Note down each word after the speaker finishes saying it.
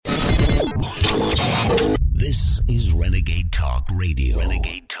Renegade Talk Radio.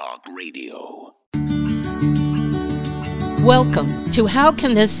 Renegade Talk Radio. Welcome to How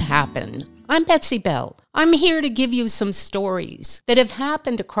Can This Happen? I'm Betsy Bell. I'm here to give you some stories that have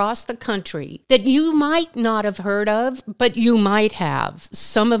happened across the country that you might not have heard of, but you might have.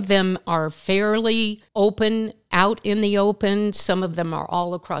 Some of them are fairly open, out in the open. Some of them are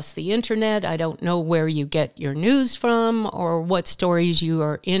all across the internet. I don't know where you get your news from or what stories you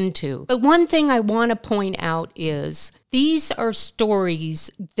are into. But one thing I want to point out is these are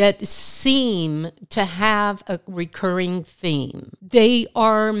stories that seem to have a recurring theme. They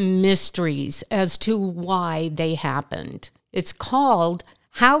are mysteries as to why they happened. It's called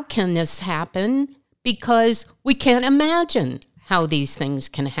How Can This Happen? Because we can't imagine how these things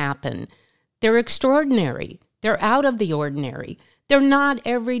can happen. They're extraordinary. They're out of the ordinary. They're not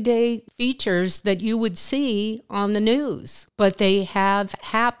everyday features that you would see on the news, but they have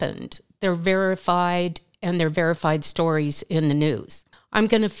happened. They're verified, and they're verified stories in the news. I'm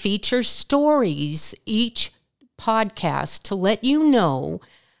going to feature stories each podcast to let you know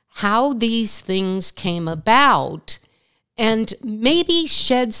how these things came about and maybe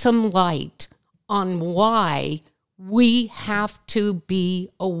shed some light on why we have to be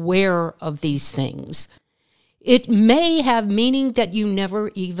aware of these things. It may have meaning that you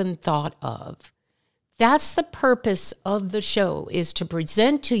never even thought of. That's the purpose of the show, is to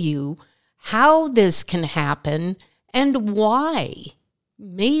present to you how this can happen and why.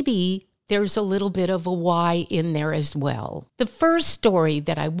 Maybe there's a little bit of a why in there as well. The first story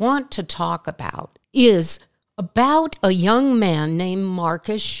that I want to talk about is about a young man named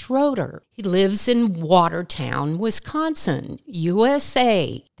Marcus Schroeder. He lives in Watertown, Wisconsin,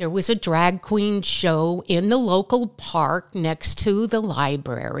 USA. There was a drag queen show in the local park next to the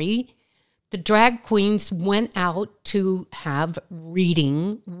library. The drag queens went out to have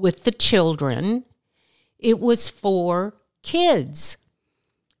reading with the children. It was for kids.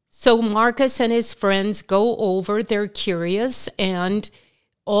 So Marcus and his friends go over, they're curious, and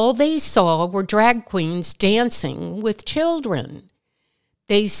all they saw were drag queens dancing with children.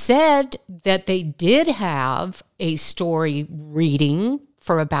 They said that they did have a story reading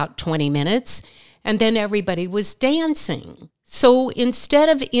for about 20 minutes, and then everybody was dancing. So instead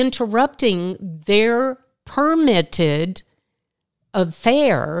of interrupting their permitted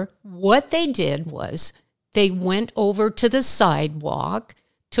affair, what they did was they went over to the sidewalk,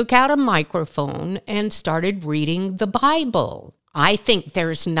 took out a microphone, and started reading the Bible. I think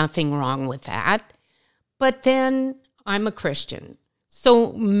there's nothing wrong with that. But then I'm a Christian,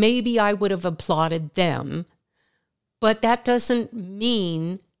 so maybe I would have applauded them. But that doesn't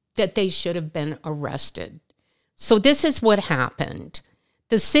mean that they should have been arrested. So this is what happened.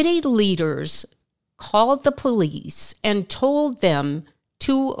 The city leaders called the police and told them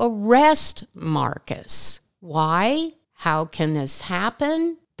to arrest Marcus. Why? How can this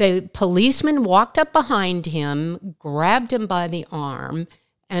happen? The policeman walked up behind him, grabbed him by the arm,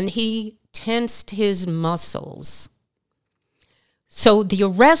 and he tensed his muscles. So the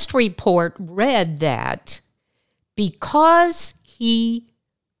arrest report read that because he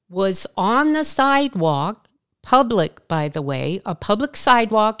was on the sidewalk, public, by the way, a public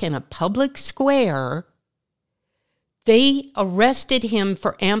sidewalk in a public square, they arrested him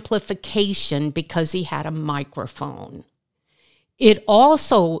for amplification because he had a microphone. It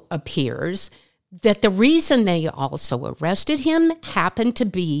also appears that the reason they also arrested him happened to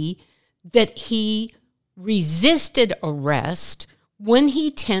be that he resisted arrest when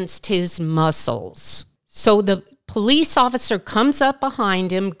he tensed his muscles. So the police officer comes up behind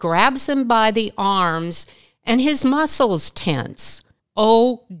him, grabs him by the arms, and his muscles tense.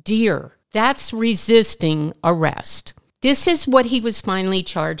 Oh dear, that's resisting arrest. This is what he was finally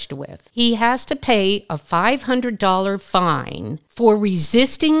charged with. He has to pay a $500 fine for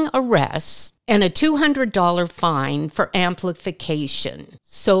resisting arrest and a $200 fine for amplification.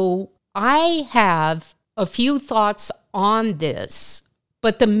 So I have a few thoughts on this,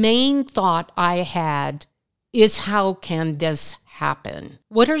 but the main thought I had is how can this happen?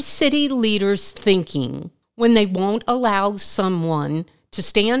 What are city leaders thinking when they won't allow someone to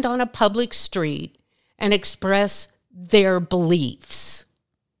stand on a public street and express their beliefs?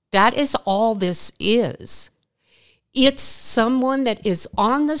 That is all this is. It's someone that is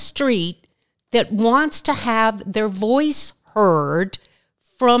on the street that wants to have their voice heard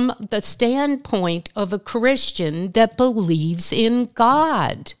from the standpoint of a Christian that believes in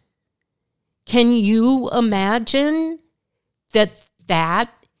God. Can you imagine that that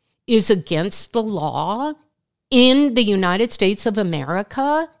is against the law in the United States of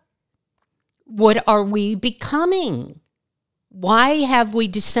America? What are we becoming? Why have we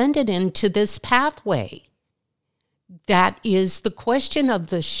descended into this pathway? That is the question of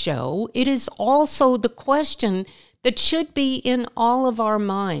the show. It is also the question that should be in all of our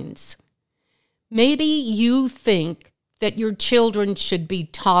minds. Maybe you think that your children should be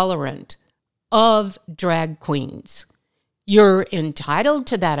tolerant of drag queens. You're entitled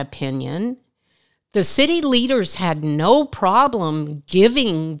to that opinion. The city leaders had no problem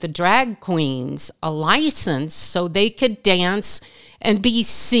giving the drag queens a license so they could dance and be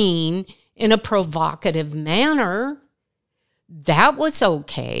seen in a provocative manner. That was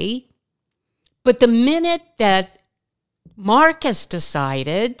okay. But the minute that Marcus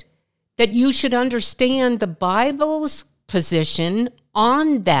decided that you should understand the Bible's position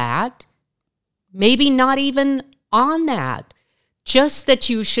on that, maybe not even on that, just that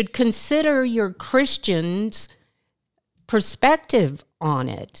you should consider your Christian's perspective on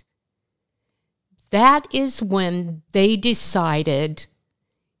it. That is when they decided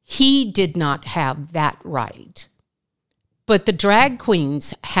he did not have that right. But the drag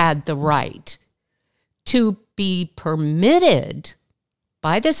queens had the right to be permitted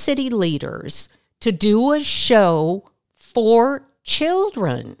by the city leaders to do a show for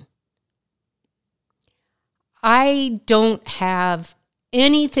children. I don't have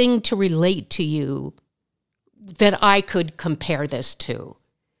anything to relate to you that I could compare this to.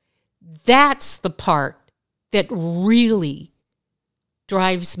 That's the part that really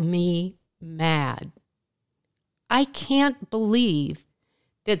drives me mad. I can't believe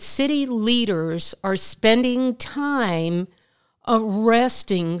that city leaders are spending time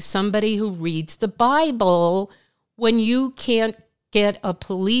arresting somebody who reads the Bible when you can't get a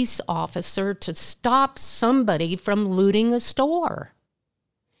police officer to stop somebody from looting a store.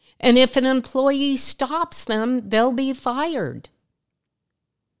 And if an employee stops them, they'll be fired.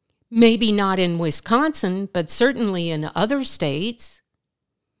 Maybe not in Wisconsin, but certainly in other states.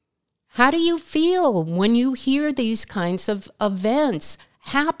 How do you feel when you hear these kinds of events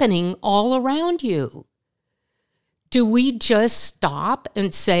happening all around you? Do we just stop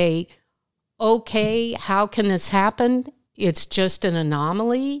and say, okay, how can this happen? It's just an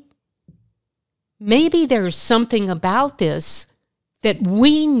anomaly? Maybe there's something about this that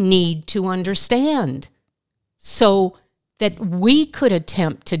we need to understand so that we could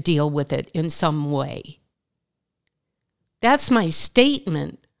attempt to deal with it in some way. That's my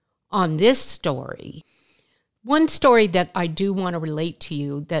statement on this story. One story that I do want to relate to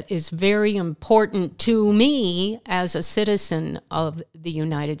you that is very important to me as a citizen of the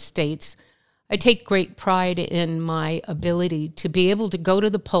United States. I take great pride in my ability to be able to go to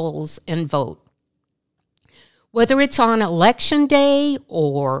the polls and vote. Whether it's on Election Day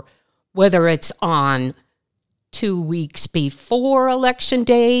or whether it's on 2 weeks before Election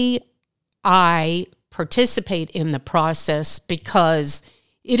Day, I participate in the process because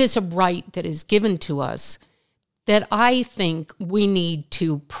it is a right that is given to us that I think we need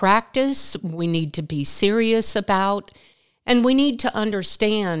to practice, we need to be serious about, and we need to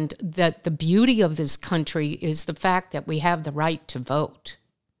understand that the beauty of this country is the fact that we have the right to vote.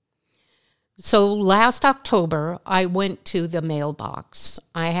 So last October, I went to the mailbox.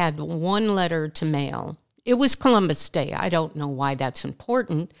 I had one letter to mail. It was Columbus Day. I don't know why that's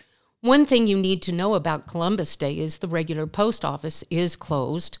important. One thing you need to know about Columbus Day is the regular post office is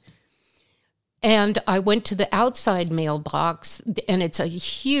closed. And I went to the outside mailbox, and it's a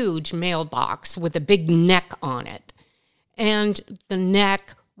huge mailbox with a big neck on it. And the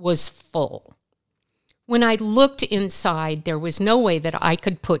neck was full. When I looked inside, there was no way that I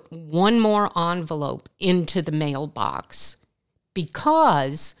could put one more envelope into the mailbox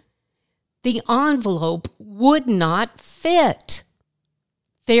because the envelope would not fit.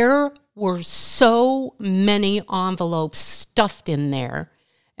 There were so many envelopes stuffed in there,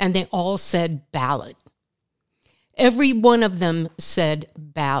 and they all said ballot. Every one of them said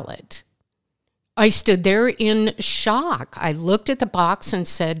ballot. I stood there in shock. I looked at the box and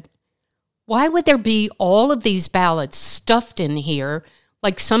said, why would there be all of these ballots stuffed in here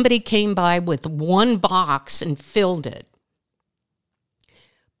like somebody came by with one box and filled it?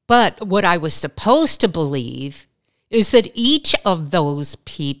 But what I was supposed to believe is that each of those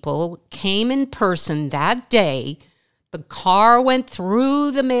people came in person that day. The car went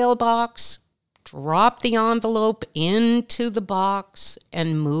through the mailbox, dropped the envelope into the box,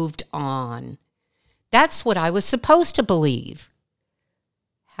 and moved on. That's what I was supposed to believe.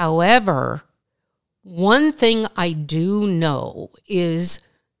 However, one thing I do know is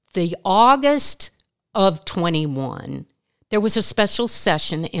the August of 21, there was a special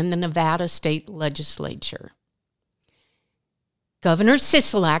session in the Nevada State Legislature. Governor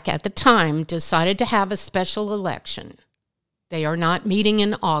Sisolak at the time decided to have a special election. They are not meeting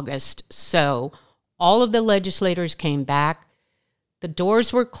in August, so all of the legislators came back. The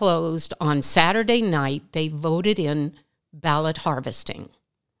doors were closed. On Saturday night, they voted in ballot harvesting.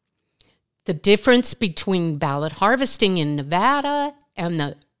 The difference between ballot harvesting in Nevada and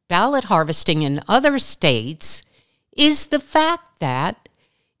the ballot harvesting in other states is the fact that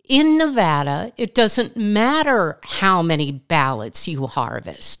in Nevada, it doesn't matter how many ballots you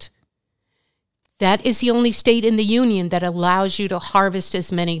harvest. That is the only state in the union that allows you to harvest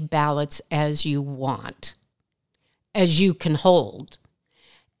as many ballots as you want, as you can hold,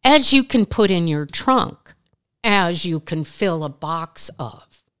 as you can put in your trunk, as you can fill a box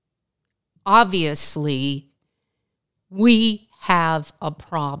of. Obviously, we have a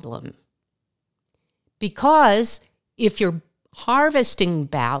problem. Because if you're harvesting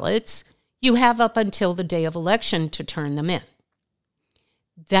ballots, you have up until the day of election to turn them in.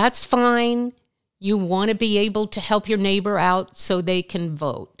 That's fine. You want to be able to help your neighbor out so they can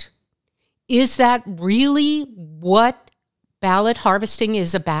vote. Is that really what ballot harvesting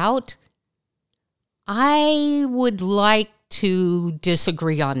is about? I would like to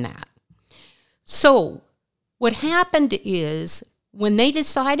disagree on that. So, what happened is, when they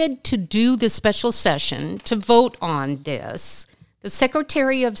decided to do the special session to vote on this, the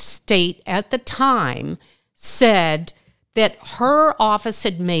Secretary of State at the time said that her office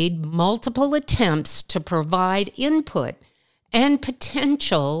had made multiple attempts to provide input and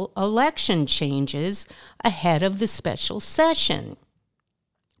potential election changes ahead of the special session.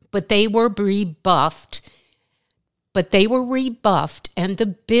 But they were rebuffed. And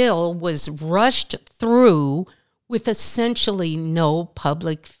the bill was rushed through with essentially no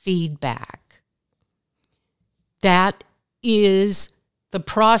public feedback. That is the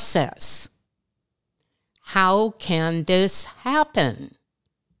process. How can this happen?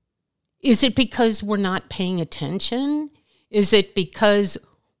 Is it because we're not paying attention? Is it because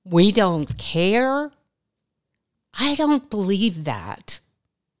we don't care? I don't believe that.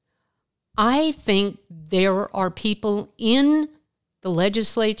 I think there are people in the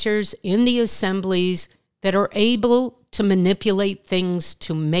legislatures, in the assemblies, that are able to manipulate things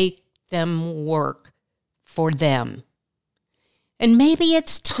to make them work for them. And maybe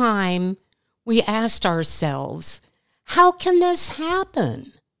it's time we asked ourselves, how can this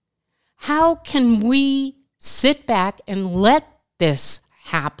happen? How can we sit back and let this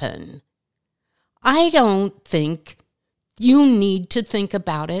happen? I don't think you need to think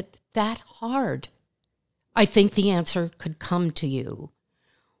about it that hard. I think the answer could come to you.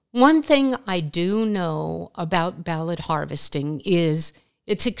 One thing I do know about ballot harvesting is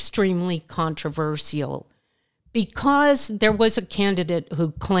it's extremely controversial because there was a candidate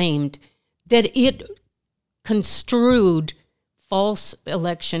who claimed that it construed false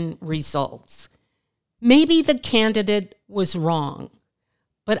election results. Maybe the candidate was wrong,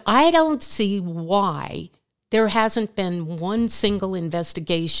 but I don't see why there hasn't been one single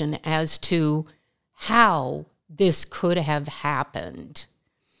investigation as to how this could have happened.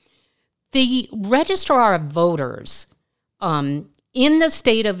 The Registrar of Voters in the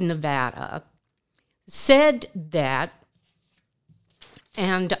state of Nevada said that,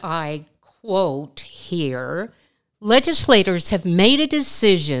 and I quote here, legislators have made a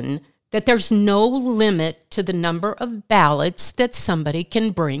decision that there's no limit to the number of ballots that somebody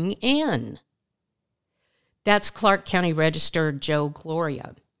can bring in. That's Clark County Register Joe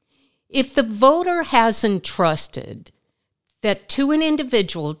Gloria. If the voter has entrusted that to an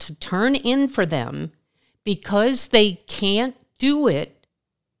individual to turn in for them because they can't do it,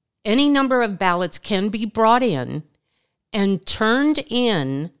 any number of ballots can be brought in and turned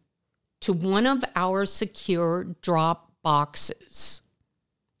in to one of our secure drop boxes.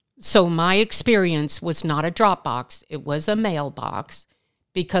 So my experience was not a drop box, it was a mailbox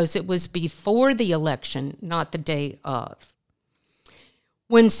because it was before the election, not the day of.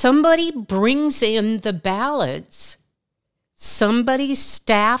 When somebody brings in the ballots, somebody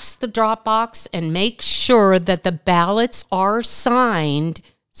staffs the drop box and makes sure that the ballots are signed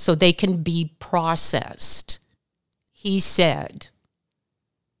so they can be processed. He said,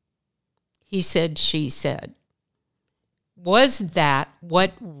 she said. Was that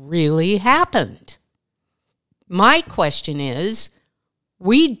what really happened? My question is,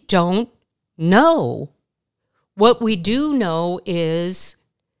 we don't know. What we do know is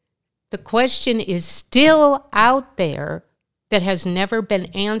the question is still out there that has never been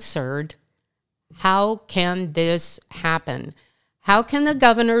answered. How can this happen? How can the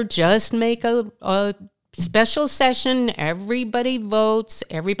governor just make a special session, everybody votes,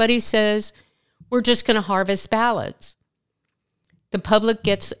 everybody says, we're just going to harvest ballots? The public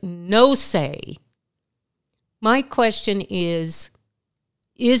gets no say. My question is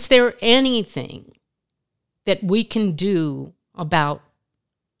there anything that we can do about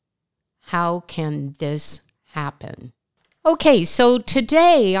how can this happen. Okay, so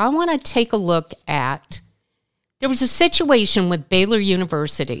today I want to take a look at, there was a situation with Baylor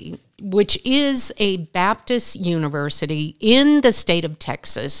University, which is a Baptist university in the state of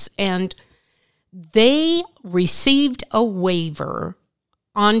Texas, and they received a waiver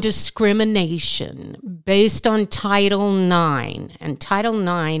on discrimination based on Title IX. And Title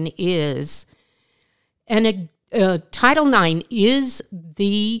IX is,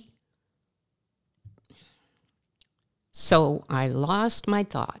 so I lost my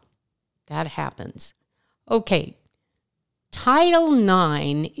thought. That happens. Okay. Title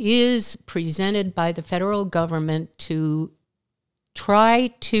IX is presented by the federal government to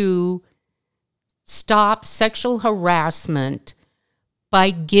try to stop sexual harassment by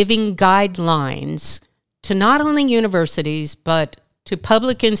giving guidelines to not only universities, but to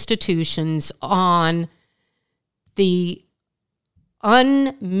public institutions on the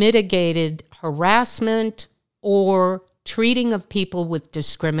unmitigated harassment or treating of people with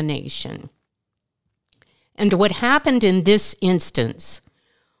discrimination. And what happened in this instance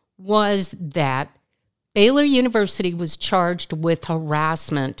was that Baylor University was charged with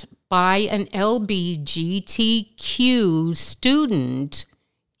harassment by an LGBTQ student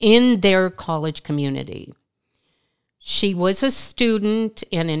in their college community. She was a student,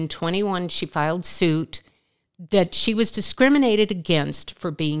 and in 21 she filed suit that she was discriminated against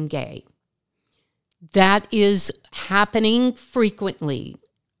for being gay. That is happening frequently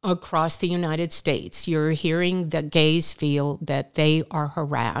across the United States. You're hearing that gays feel that they are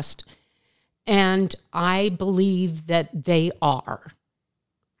harassed, and I believe that they are.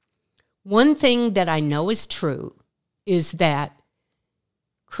 One thing that I know is true is that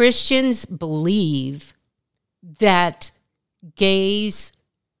Christians believe that gays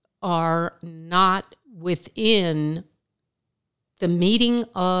are not within the meeting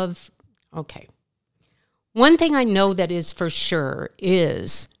of, one thing I know that is for sure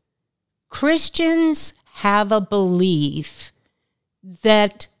is Christians have a belief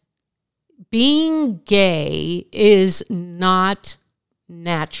that being gay is not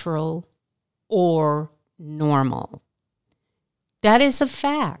natural or normal. That is a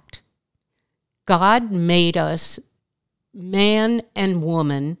fact. God made us man and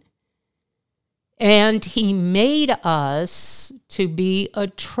woman, and he made us to be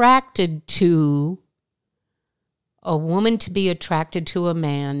attracted to a woman, to be attracted to a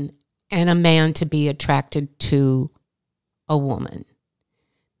man, and a man to be attracted to a woman.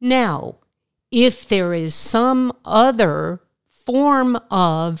 Now, if there is some other form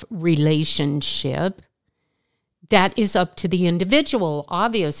of relationship, that is up to the individual,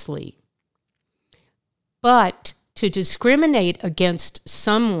 obviously. But to discriminate against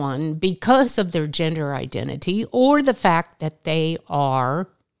someone because of their gender identity or the fact that they are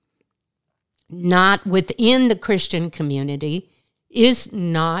not within the Christian community is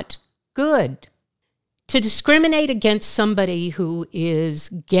not good. To discriminate against somebody who is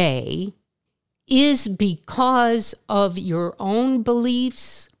gay is because of your own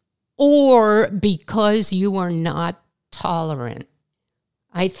beliefs or because you are not tolerant.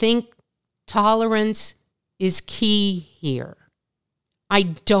 I think tolerance is key here. I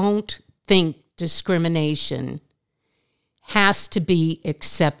don't think discrimination has to be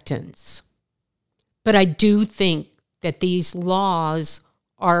acceptance. But I do think that these laws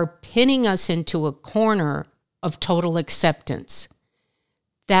are pinning us into a corner of total acceptance.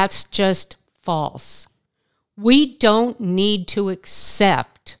 That's just false. We don't need to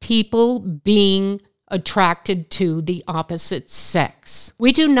accept people being attracted to the opposite sex.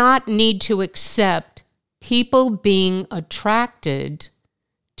 We do not need to accept people being attracted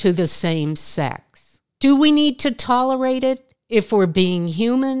to the same sex. Do we need to tolerate it? If we're being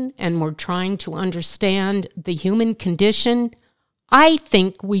human and we're trying to understand the human condition, I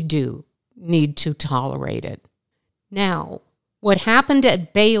think we do need to tolerate it. Now, what happened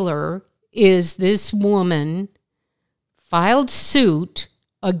at Baylor is this woman filed suit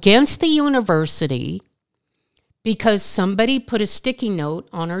against the university because somebody put a sticky note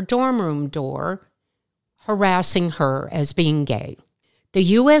on her dorm room door harassing her as being gay. The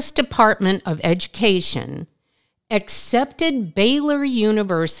U.S. Department of Education accepted Baylor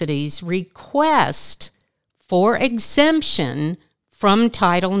University's request for exemption from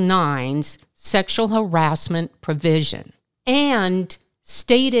Title IX's sexual harassment provision and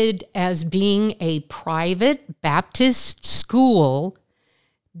stated as being a private Baptist school,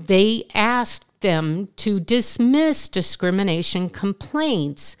 they asked them to dismiss discrimination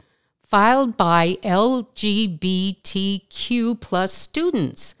complaints filed by LGBTQ plus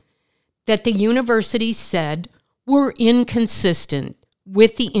students that the university said were inconsistent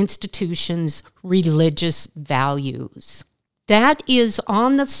with the institution's religious values. That is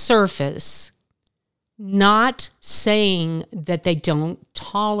on the surface not saying that they don't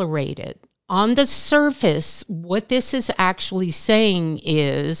tolerate it. On the surface, what this is actually saying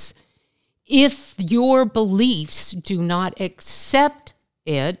is, if your beliefs do not accept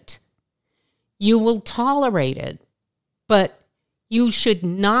it, you will tolerate it. But you should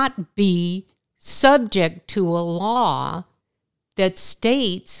not be subject to a law that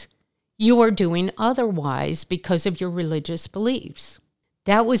states you are doing otherwise because of your religious beliefs.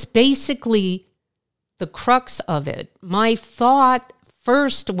 That was basically the crux of it. My thought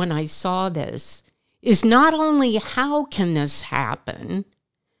first when I saw this is not only how can this happen,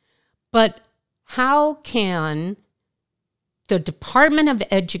 but how can the Department of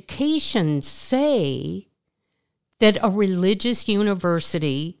Education say that a religious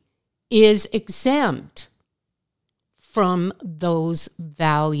university is exempt from those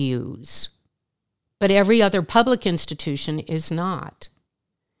values, but every other public institution is not?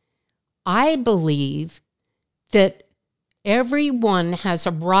 I believe that everyone has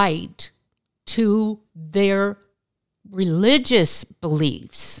a right to their religious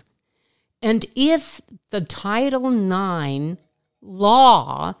beliefs. And if the Title IX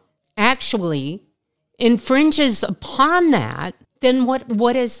law actually infringes upon that, then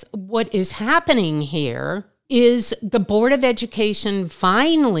what is happening here is the Board of Education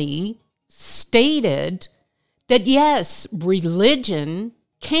finally stated that yes, religion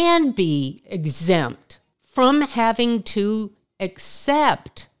can be exempt from having to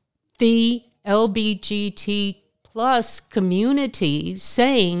accept the LGBT plus community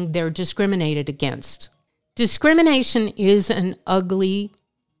saying they're discriminated against. Discrimination is an ugly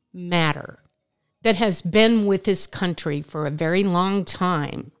matter that has been with this country for a very long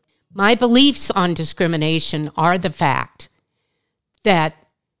time. My beliefs on discrimination are the fact that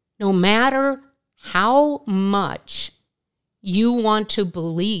no matter how much you want to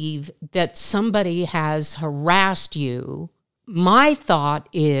believe that somebody has harassed you, my thought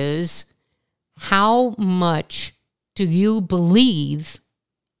is, how much do you believe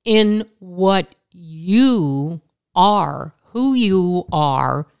in what you are, who you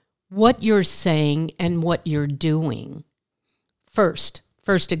are, what you're saying, and what you're doing? First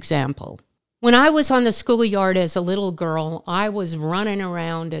example. When I was on the schoolyard as a little girl, I was running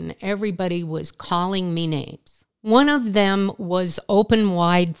around and everybody was calling me names. One of them was open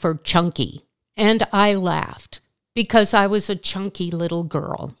wide for chunky, and I laughed because I was a chunky little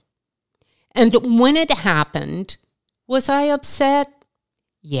girl. And when it happened, was I upset?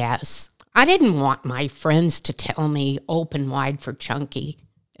 Yes. I didn't want my friends to tell me open wide for chunky.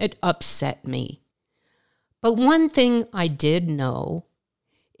 It upset me. But one thing I did know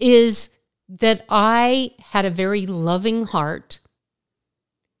is that I had a very loving heart,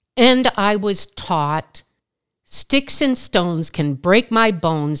 and I was taught sticks and stones can break my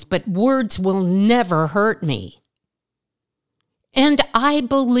bones, but words will never hurt me. And I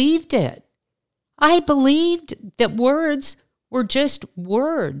believed it. I believed that words were just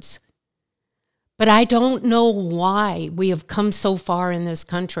words. But I don't know why we have come so far in this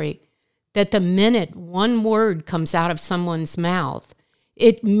country that the minute one word comes out of someone's mouth,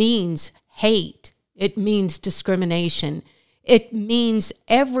 it means hate. It means discrimination. It means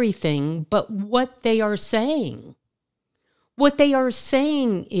everything but what they are saying. What they are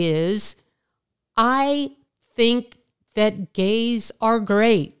saying is, I think that gays are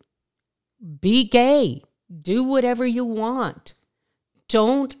great. Be gay. Do whatever you want.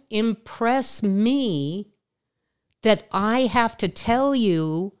 Don't impress me that I have to tell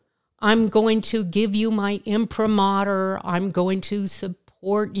you I'm going to give you my imprimatur. I'm going to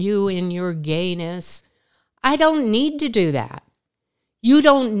support you in your gayness. I don't need to do that. You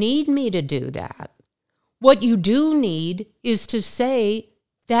don't need me to do that. What you do need is to say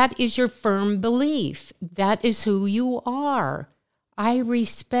that is your firm belief. That is who you are. I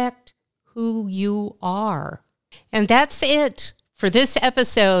respect who you are. And that's it for this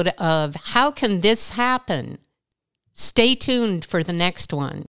episode of How Can This Happen? Stay tuned for the next one.